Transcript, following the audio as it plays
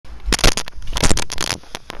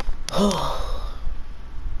Well,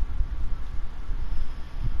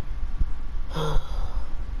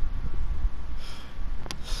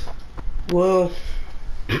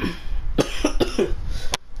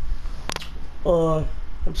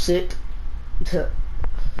 I'm sick.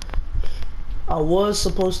 I was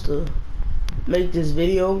supposed to make this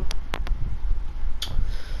video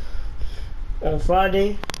on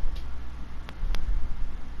Friday,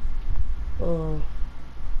 uh,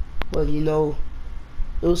 but you know,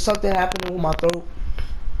 it was something happening with my throat.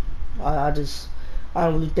 I just, I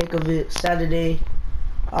don't really think of it. Saturday,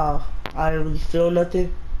 I didn't really feel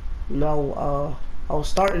nothing. You know, I was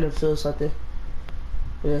starting to feel something.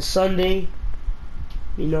 And then Sunday,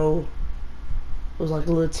 you know, it was like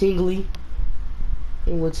a little tingly.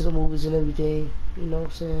 And went to the movies and everything. You know what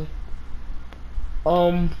I'm saying?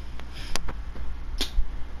 Um,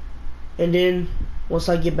 and then once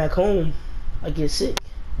I get back home, I get sick.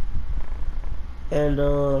 And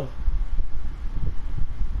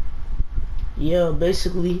yeah,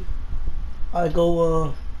 basically, I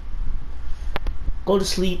go to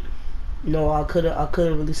sleep. You know, I couldn't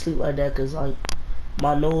really sleep like that because like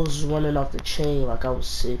my nose was running off the chain. Like I was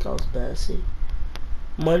sick. I was bad sick.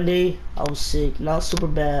 Monday, I was sick. Not super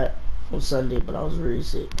bad on Sunday, but I was really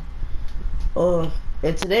sick.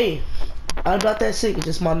 And today, I'm not that sick. It's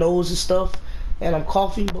just my nose and stuff, and I'm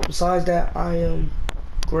coughing. But besides that, I am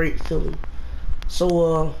great feeling.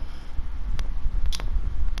 So,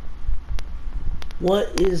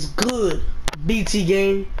 what is good, BT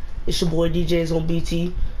gang? It's your boy DJs on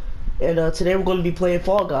BT, and today we're going to be playing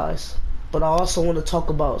Fall Guys. But I also want to talk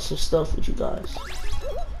about some stuff with you guys.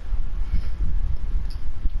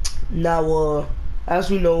 Now, as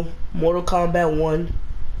we know, Mortal Kombat 1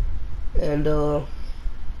 and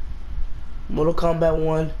Mortal Kombat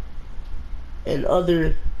 1 and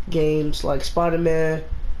other games like Spider-Man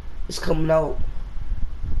is coming out,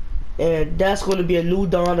 and that's going to be a new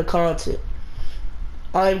dawn of content.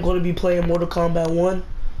 I'm going to be playing Mortal Kombat 1,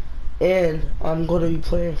 and I'm going to be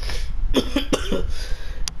playing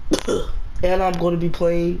and I'm going to be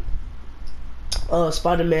playing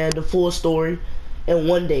Spider-Man the full story. And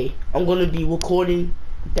one day I'm going to be recording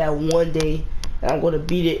that one day, and I'm going to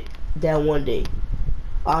beat it that one day.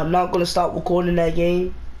 I'm not going to stop recording that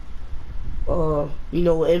game. You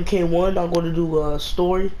know, MK1, I'm going to do a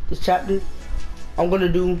story, this chapter. I'm going to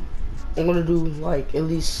do like at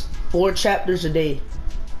least 4 chapters a day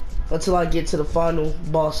until I get to the final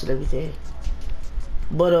boss and everything.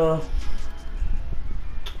 But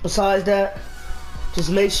besides that,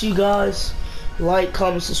 just make sure you guys like,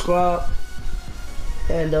 comment, subscribe,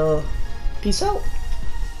 and peace out.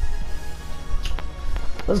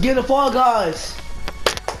 Let's get the Fall Guys.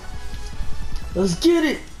 Let's get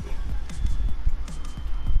it.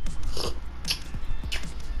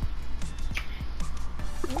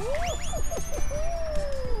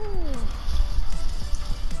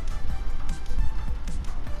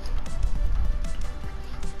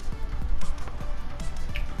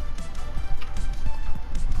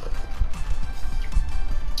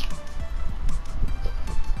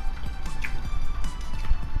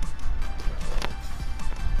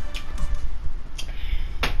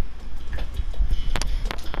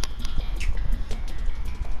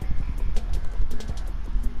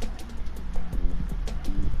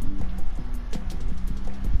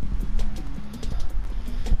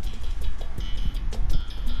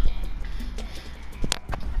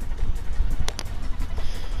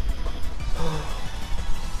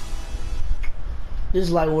 This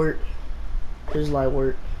is light work. This is light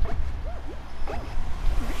work.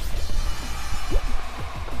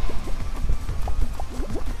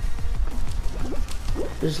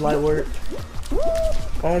 This is light work.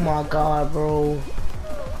 Oh my god, bro.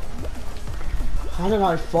 How did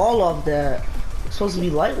I fall off that? It's supposed to be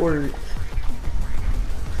light work.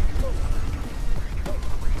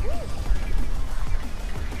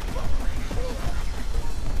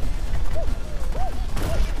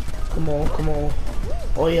 Come on, come on.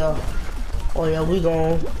 Oh yeah. Oh yeah, we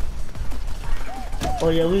gone. Oh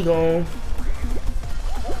yeah, we gone.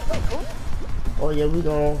 Oh yeah, we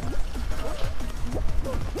gone.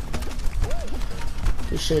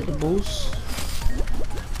 Appreciate the boost.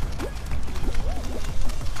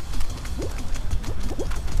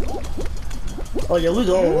 Oh yeah, we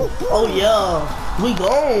gone. Oh yeah, we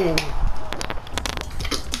gone.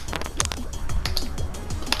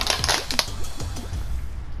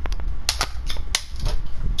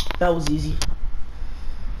 That was easy.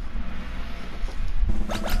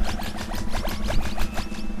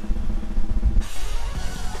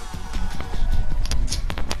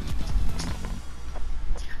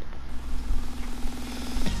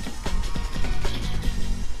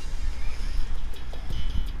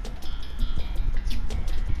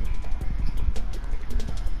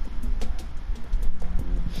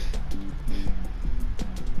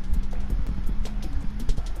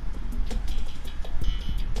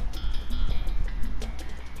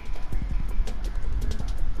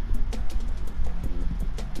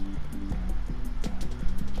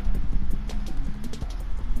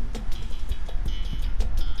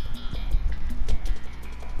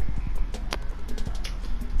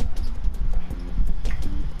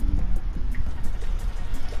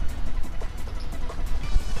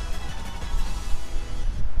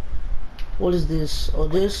 What is this? Oh,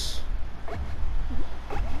 this?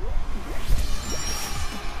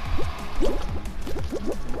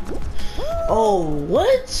 Oh,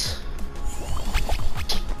 what?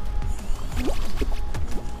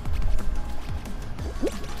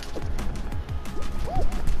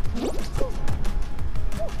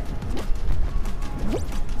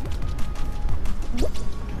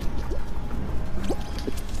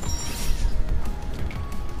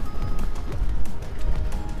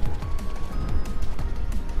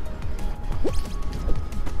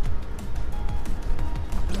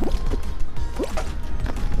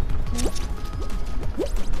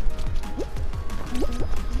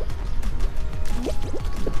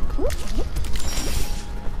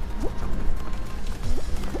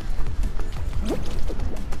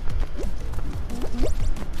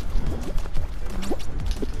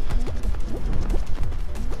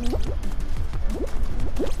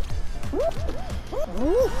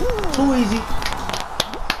 Too easy.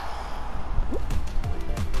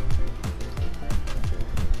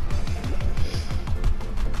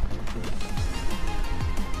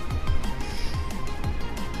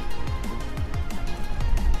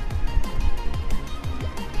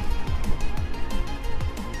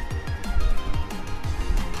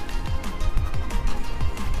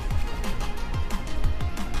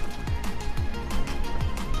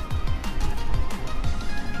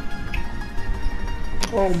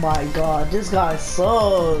 Oh my god, this guy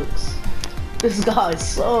sucks. This guy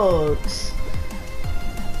sucks.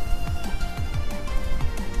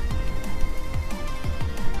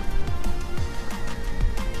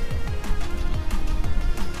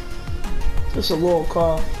 Just a little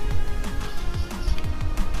car.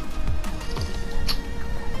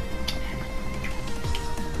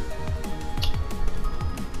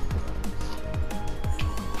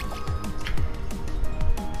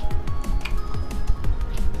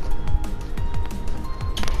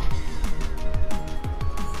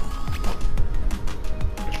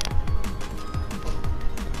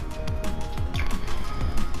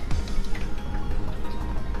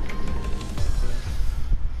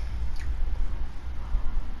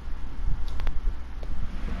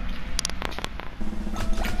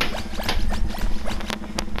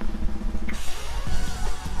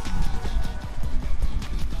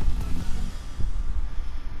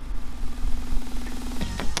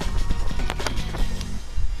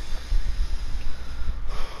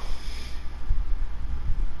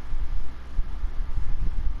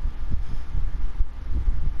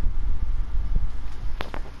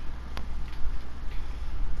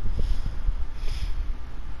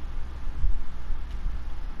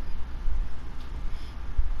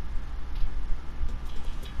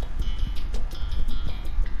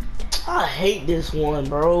 I hate this one,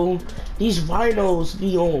 bro. These rhinos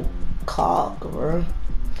be on cock, bro.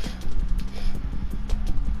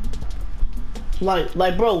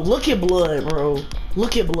 Like, bro, look at blood, bro.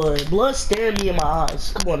 Look at blood. Blood staring me in my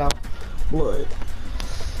eyes. Come on now. Blood.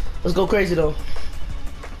 Let's go crazy, though.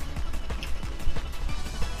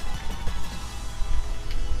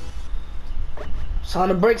 It's time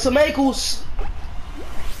to break some ankles.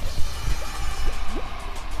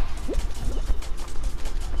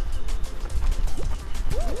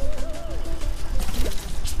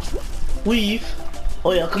 Weave.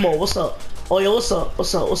 Oh yeah, come on, what's up? Oh yeah, what's up?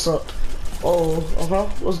 What's up? What's up? Oh,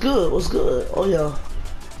 what's good? What's good? Oh yeah.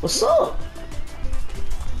 What's up?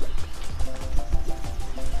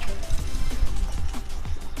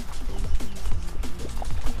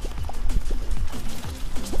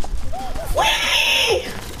 Whee!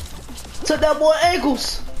 Took that boy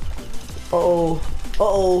ankles. Uh-oh.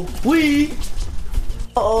 Uh-oh. Wee.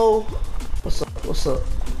 Uh-oh. What's up? What's up?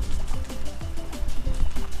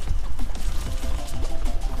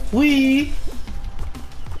 Wee.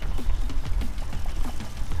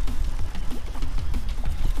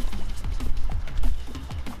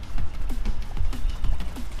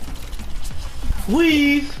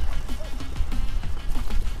 Weave.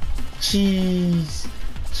 Cheese.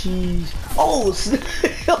 Cheese. Oh,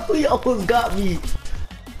 he almost got me.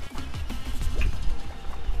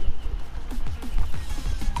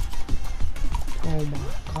 Oh my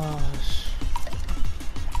gosh.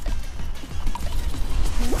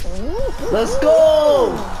 Let's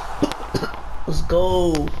go. Let's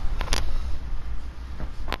go.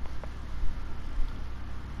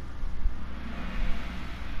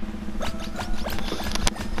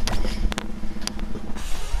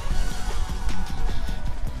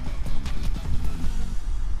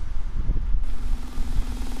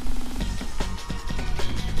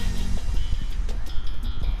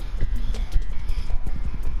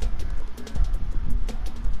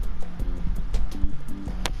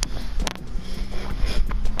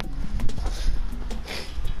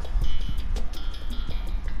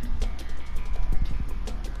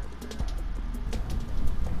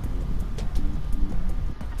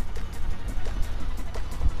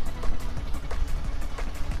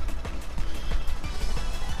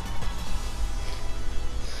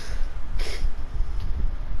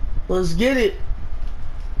 Let's get it.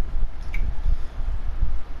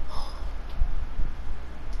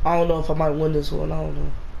 I don't know if I might win this one. I don't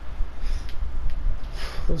know.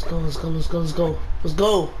 Let's go, let's go, let's go, let's go. Let's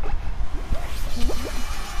go.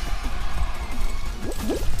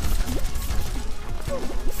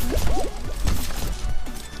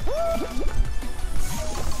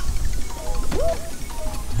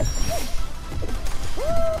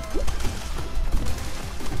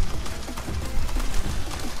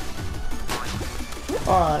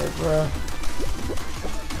 Alright, bruh.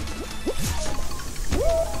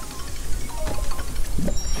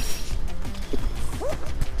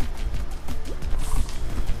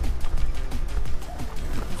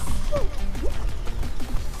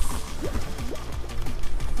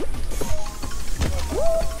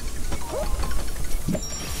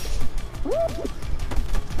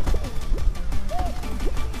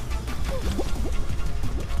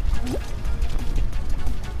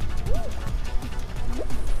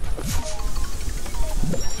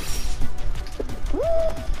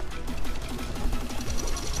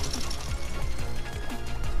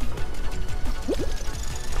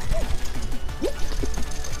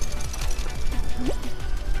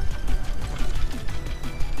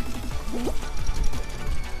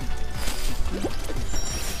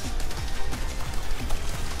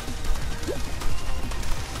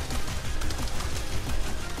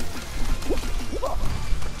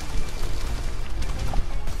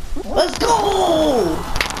 Let's go!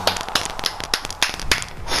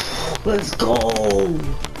 Let's go!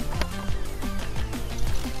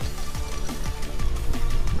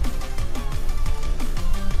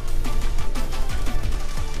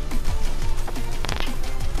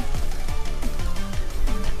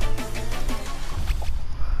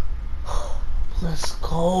 Let's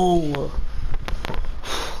go!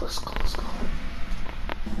 Let's go, let's go.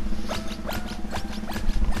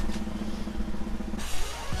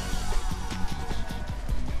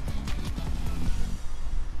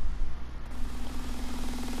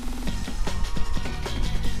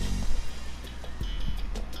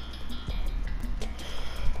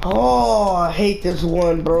 Oh, I hate this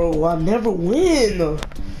one, bro. I never win.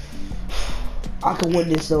 I can win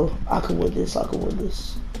this, though. I can win this. I can win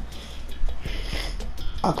this.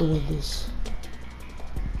 I can win this.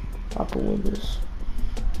 I can win this.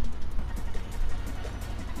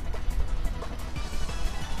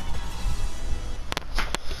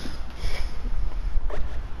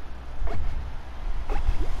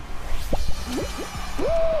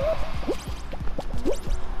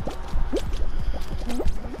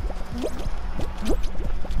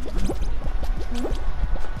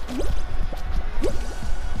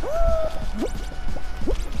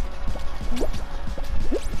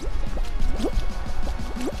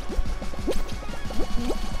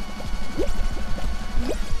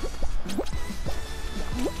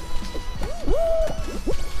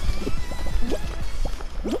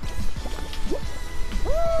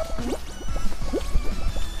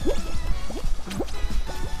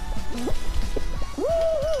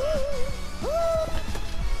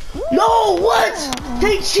 No, what?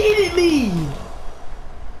 They cheated me.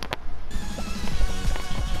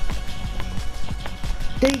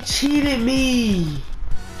 They cheated me.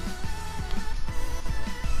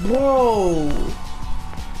 Bro.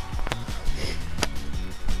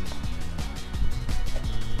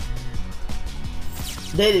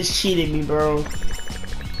 They just cheated me, bro.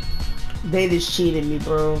 They just cheated me,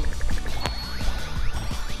 bro.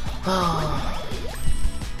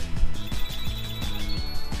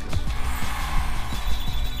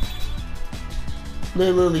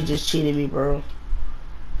 They literally just cheated me, bro.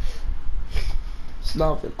 It's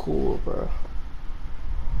not even cool, bro.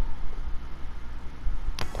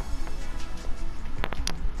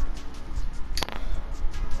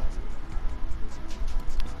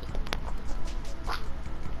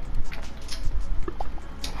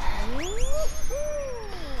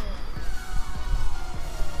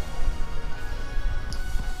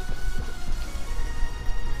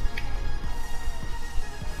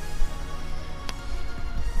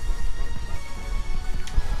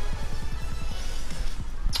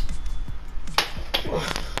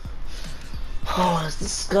 Oh, that's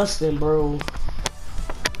disgusting, bro.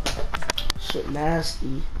 Shit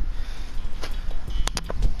nasty.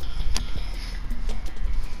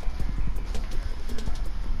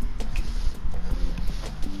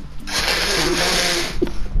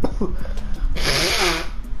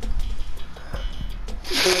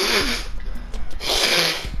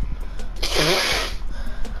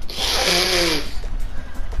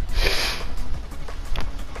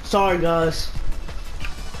 Sorry, guys.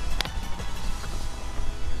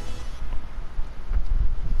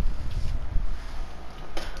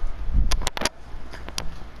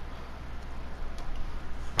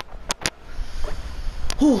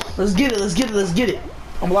 Whew, let's get it, let's get it, let's get it.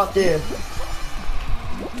 I'm locked in.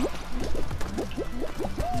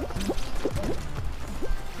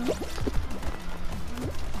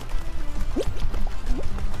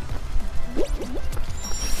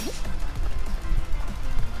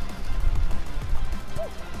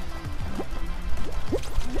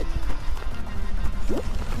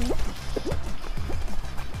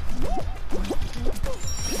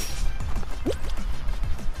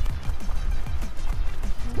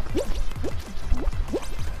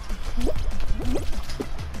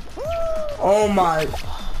 Oh my.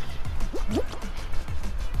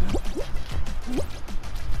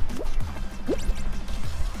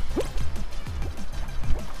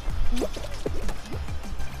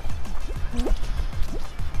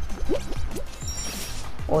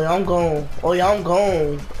 Oh yeah, I'm gone. Oh yeah, I'm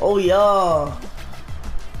gone. Oh yeah.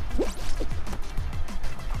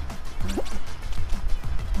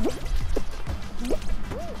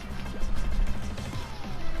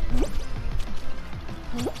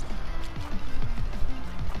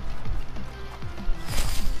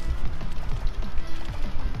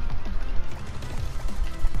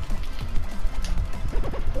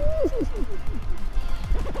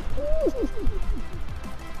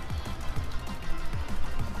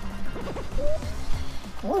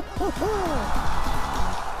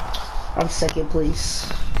 I'm second place.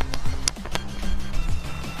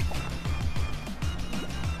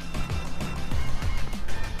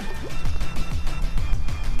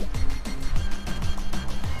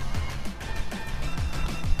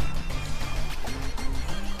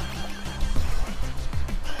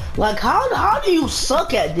 Like how do you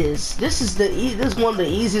suck at this? This is this is one of the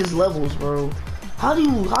easiest levels, bro. How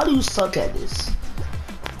do you suck at this?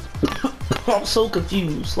 I'm so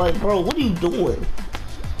confused. Like, bro, what are you doing?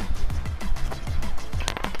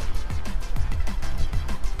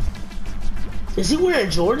 Is he wearing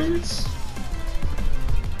Jordans?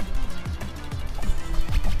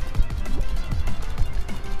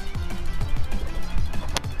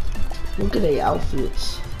 Look at their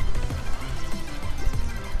outfits.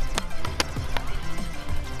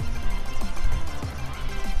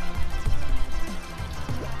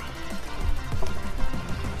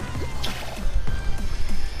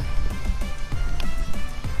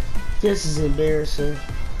 This is embarrassing.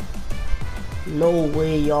 No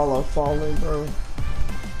way y'all are falling, bro.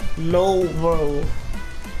 No, bro.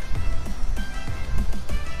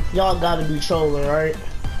 Y'all gotta be trolling, right?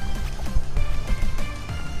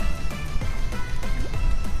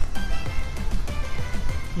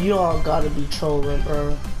 Y'all gotta be trolling,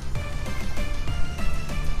 bro.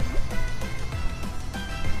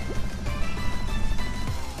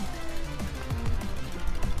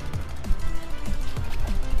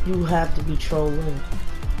 You have to be trolling.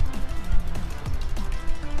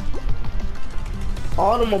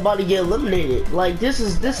 All of them about to get eliminated. Like this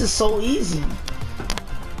is so easy.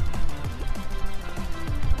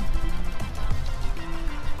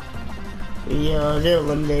 Yeah, they're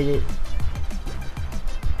eliminated.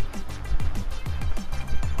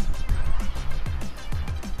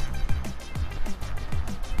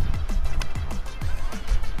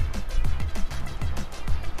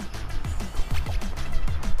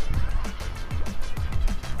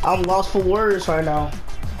 I'm lost for words right now.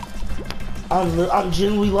 I'm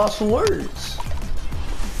genuinely lost for words.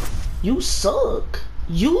 You suck.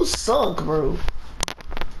 You suck, bro.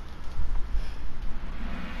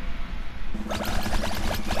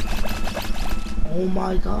 Oh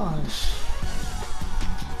my gosh.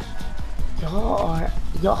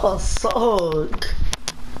 Y'all suck.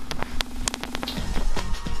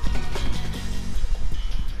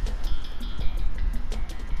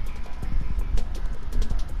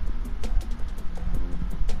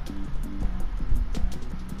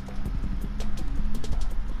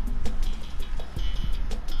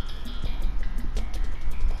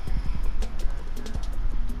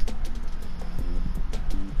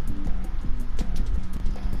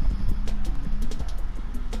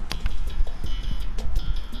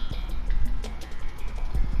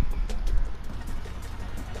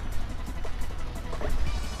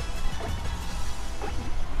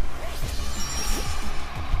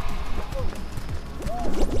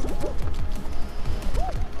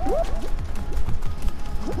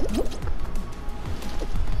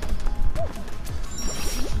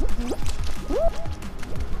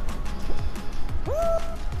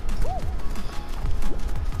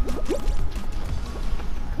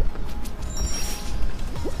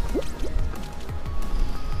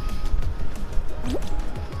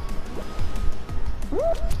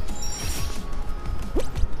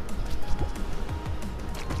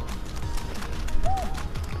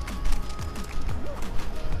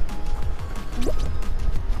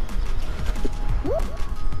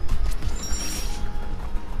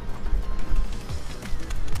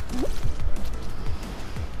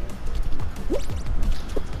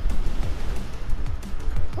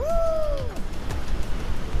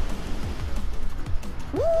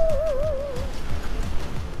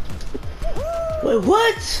 Wait,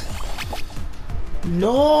 what?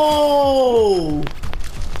 No!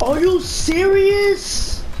 Are you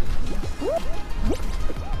serious?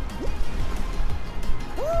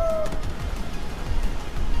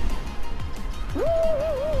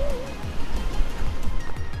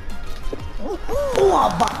 Oh,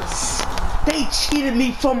 I'm about to they cheated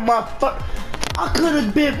me from my first. I could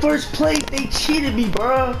have been first place. They cheated me,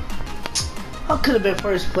 bro. I could have been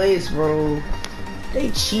first place, bro. They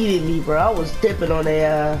cheated me, bro. I was dipping on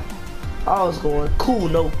their. I was going cool,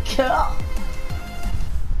 no cap.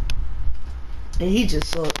 And he just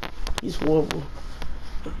sucked. He's horrible.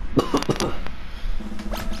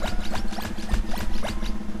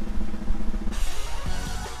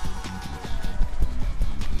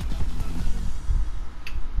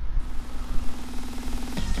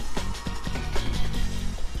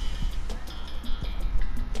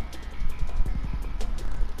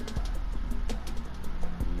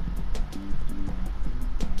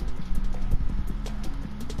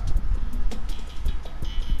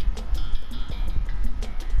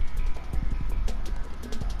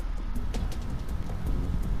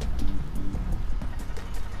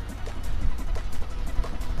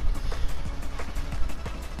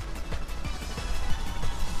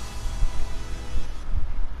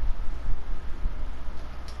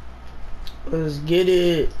 Let's get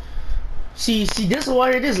it. See, this one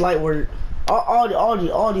right here, this light work.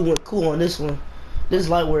 Aldi went cool on this one. This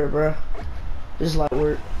light work, bro. This light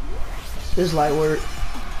work. This light work.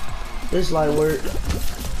 This light work.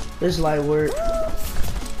 This light work.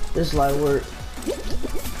 This light work.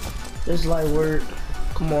 This light work.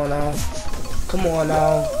 Come on now. Come on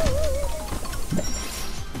now.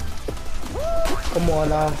 Come on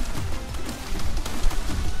now.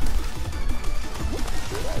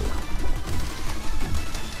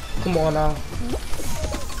 Come on now.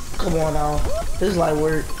 Come on now. This light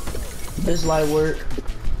work. This light work.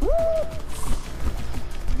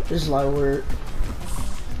 This light work.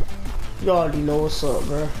 You already know what's up,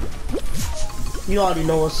 bro. You already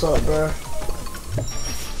know what's up, bro.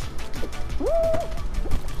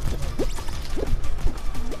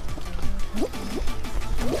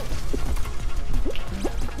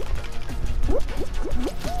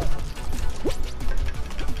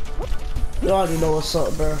 You already know what's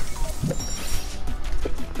up, bro.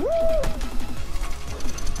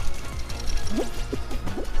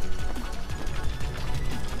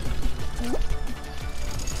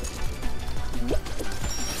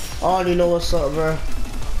 I already know what's up, bro.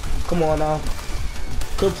 Come on now.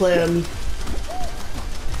 Good play on me.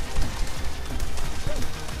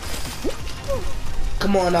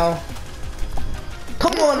 Come on now.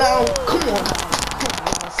 Come on now. Come on now. Come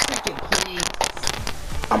on now. Second place.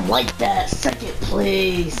 I'm like that. Second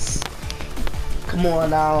place. Come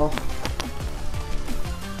on now.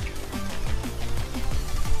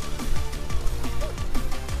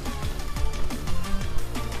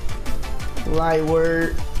 Light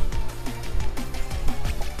work.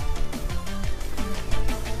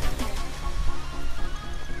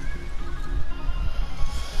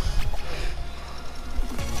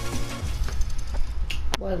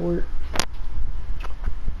 Light work.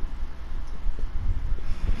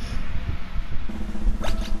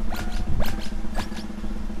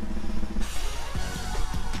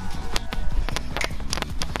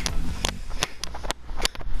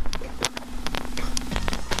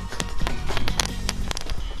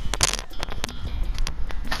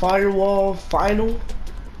 Firewall final?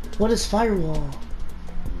 What is Firewall?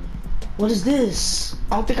 What is this?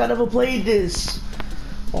 I don't think I ever played this.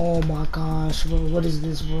 Oh my gosh, bro. What is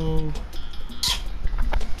this, bro?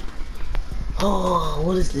 Oh,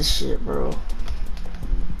 what is this shit, bro?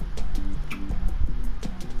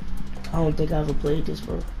 I don't think I ever played this,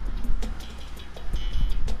 bro.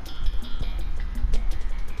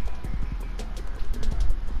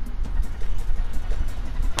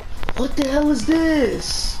 What the hell is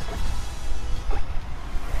this?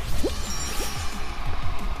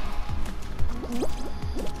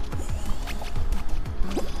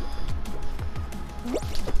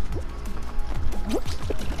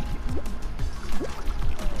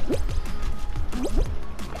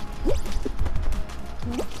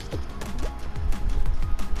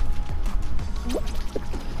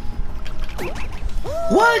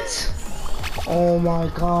 What? Oh my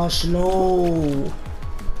gosh, no.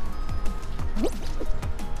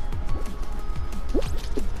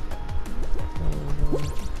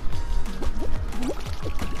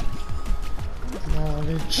 No,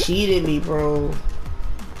 they cheated me, bro.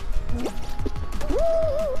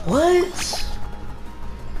 What?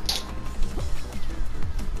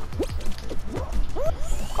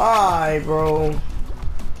 Alright, bro.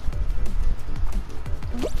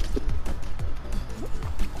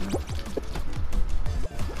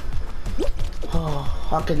 Oh,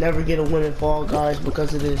 I could never get a win in Fall Guys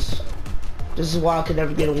because of this. This is why I could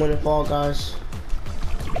never get a win in Fall Guys.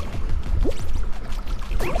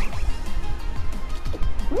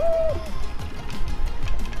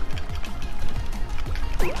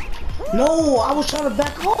 No, I was trying to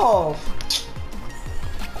back off.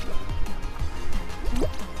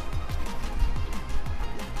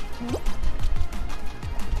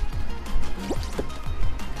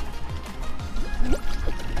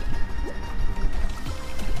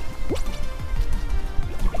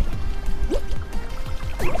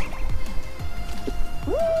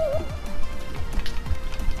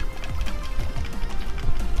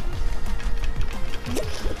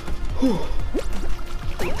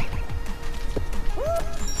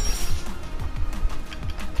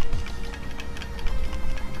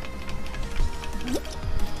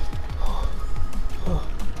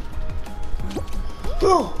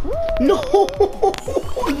 No! No!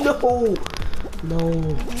 No!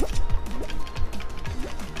 No!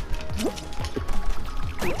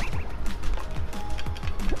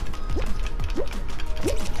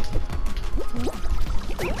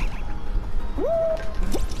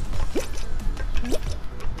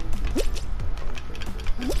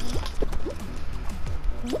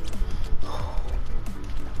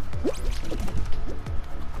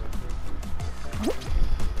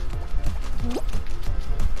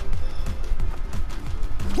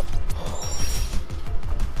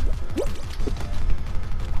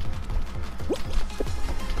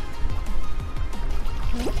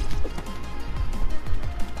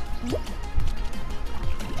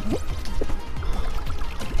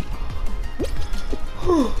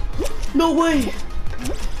 No way!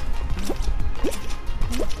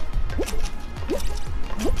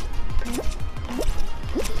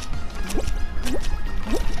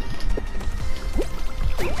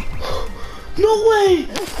 No way!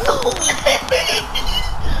 No way!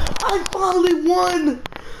 I finally won!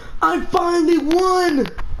 I finally won!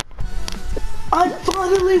 I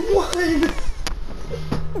finally won!